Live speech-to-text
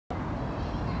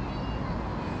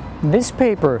This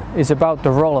paper is about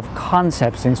the role of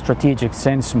concepts in strategic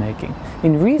sense-making.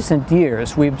 In recent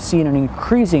years, we've seen an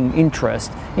increasing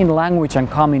interest in language and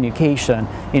communication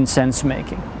in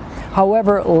sense-making.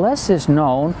 However, less is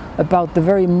known about the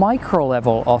very micro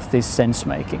level of this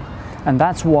sense-making, and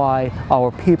that's why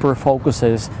our paper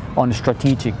focuses on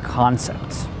strategic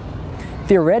concepts.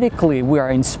 Theoretically, we are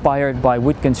inspired by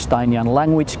Wittgensteinian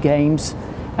language games,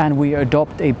 and we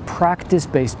adopt a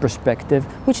practice-based perspective,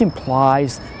 which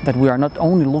implies that we are not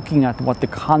only looking at what the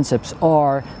concepts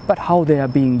are, but how they are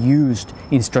being used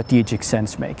in strategic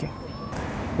sense-making.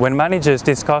 When managers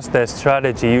discuss their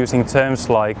strategy using terms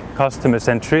like customer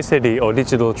centricity or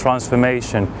digital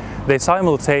transformation, they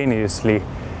simultaneously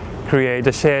create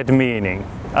a shared meaning.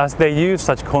 As they use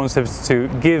such concepts to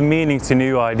give meaning to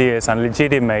new ideas and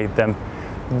legitimate them,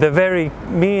 the very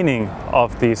meaning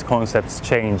of these concepts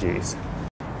changes.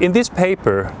 In this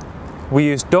paper, we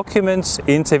use documents,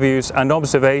 interviews and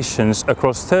observations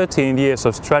across 13 years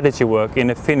of strategy work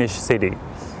in a Finnish city.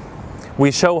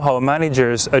 We show how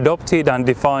managers adopted and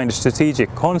defined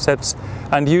strategic concepts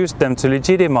and used them to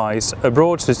legitimize a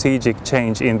broad strategic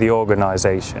change in the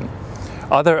organization.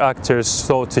 Other actors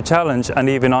sought to challenge and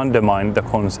even undermine the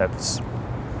concepts.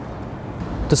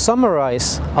 To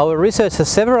summarize, our research has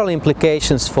several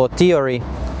implications for theory,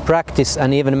 practice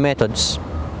and even methods.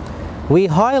 We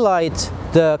highlight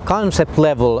the concept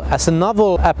level as a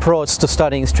novel approach to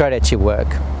studying strategy work.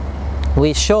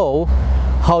 We show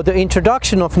how the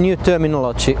introduction of new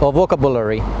terminology or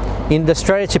vocabulary in the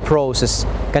strategy process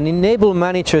can enable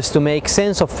managers to make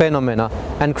sense of phenomena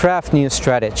and craft new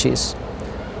strategies.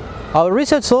 Our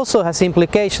research also has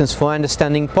implications for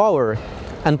understanding power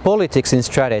and politics in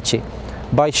strategy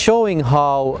by showing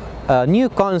how new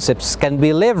concepts can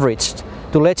be leveraged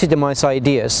to legitimize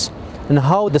ideas, and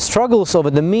how the struggles over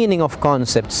the meaning of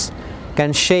concepts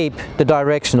can shape the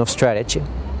direction of strategy.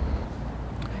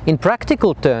 In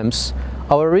practical terms,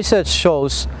 our research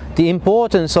shows the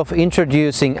importance of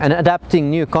introducing and adapting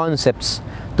new concepts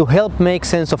to help make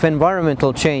sense of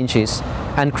environmental changes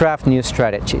and craft new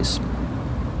strategies.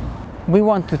 We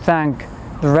want to thank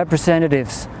the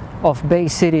representatives of Bay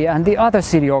City and the other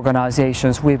city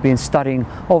organizations we've been studying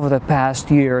over the past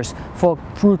years for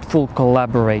fruitful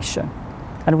collaboration.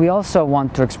 And we also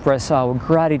want to express our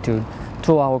gratitude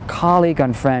to our colleague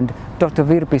and friend Dr.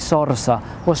 Virpi Sorsa,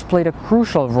 who has played a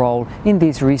crucial role in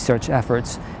these research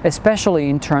efforts,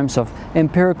 especially in terms of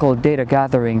empirical data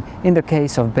gathering in the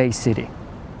case of Bay City.